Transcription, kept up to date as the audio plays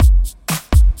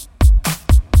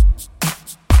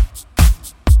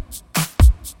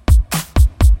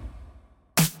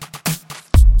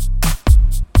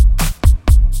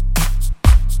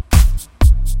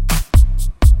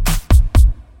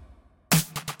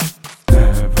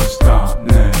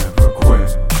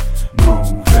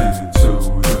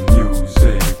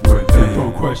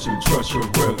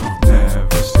trust your rhythm.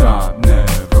 Never stop,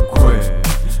 never quit.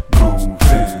 Move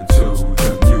into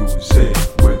the music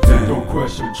within. Don't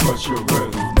question, trust your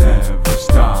rhythm. Never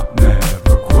stop,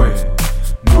 never quit.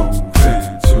 Move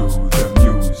into the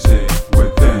music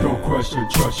within. Don't question,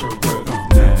 trust your rhythm.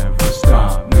 Never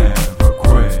stop, never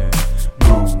quit.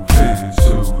 Move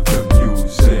into the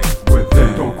music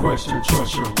within. Don't question,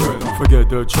 trust your rhythm. Forget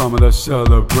the trauma, let's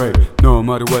celebrate. No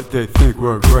matter what they think,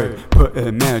 we're great.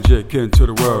 Putting magic into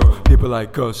the world. People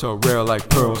like us are rare like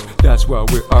pearls. That's why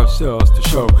we're ourselves to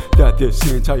show that this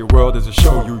entire world is a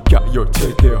show. You got your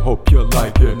ticket, hope you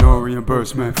like it. No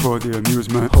reimbursement for the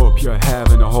amusement. Hope you're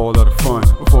having a whole lot of fun.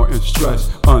 Avoiding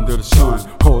stress under the sun.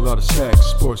 Whole lot of sex,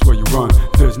 sports where you run.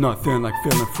 There's nothing like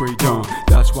feeling freedom.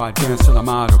 That's why I dance till I'm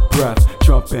out of breath.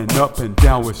 Jumping up and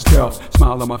down with stealth.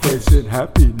 Smile on my face in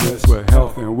happiness. With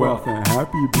health and wealth and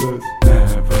happy bliss.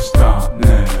 Never stop,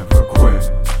 never quit.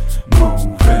 Move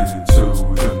into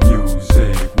the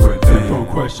music within. Don't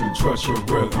question, trust your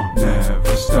rhythm.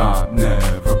 Never stop,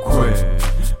 never quit.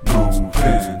 Move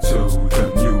into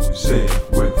the music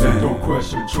within. Don't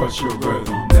question, trust your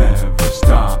rhythm. Never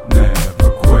stop, never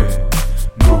quit.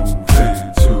 Move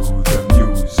into the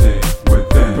music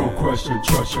within. Don't question,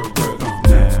 trust your rhythm.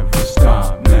 Never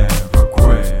stop, never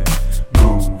quit.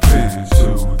 Move into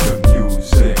the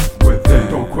music within.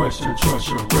 Don't question, trust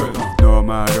your rhythm. No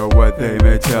matter what they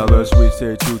may tell us, we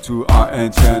stay true to our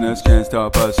antennas. Can't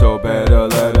stop us, so better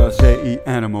let us. They eat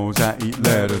animals, I eat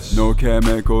lettuce. No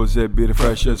chemicals, it be the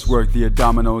freshest. Work the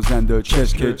abdominals and the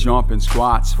chest. Kid jumping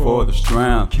squats for the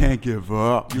strength. Can't give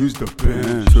up, use the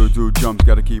bench. To do jumps,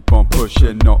 gotta keep on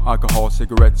pushing. No alcohol,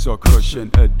 cigarettes or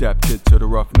cushion. Adapted to the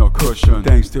rough, no cushion.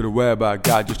 Thanks to the web, I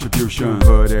got distribution.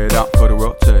 Put it out for the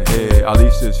world to hear. At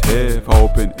least it's here for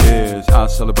open ears. I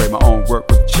celebrate my own work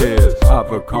with cheers.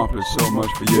 I've accomplished so much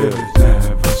for years.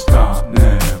 Never stop,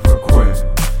 never quit.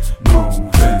 Move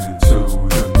into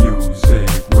the music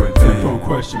within. Don't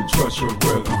question, trust your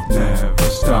rhythm. Never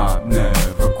stop,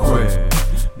 never quit.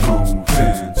 Move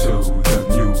into the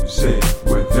music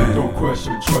within. Don't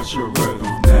question, trust your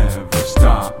rhythm. Never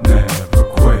stop, never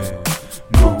quit.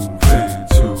 Move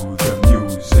into the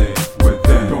music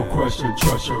within. Don't question,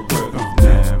 trust your rhythm.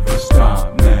 Never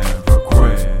stop, never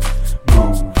quit.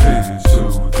 Move into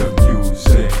the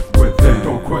music within.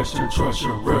 Don't question, trust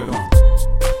your rhythm.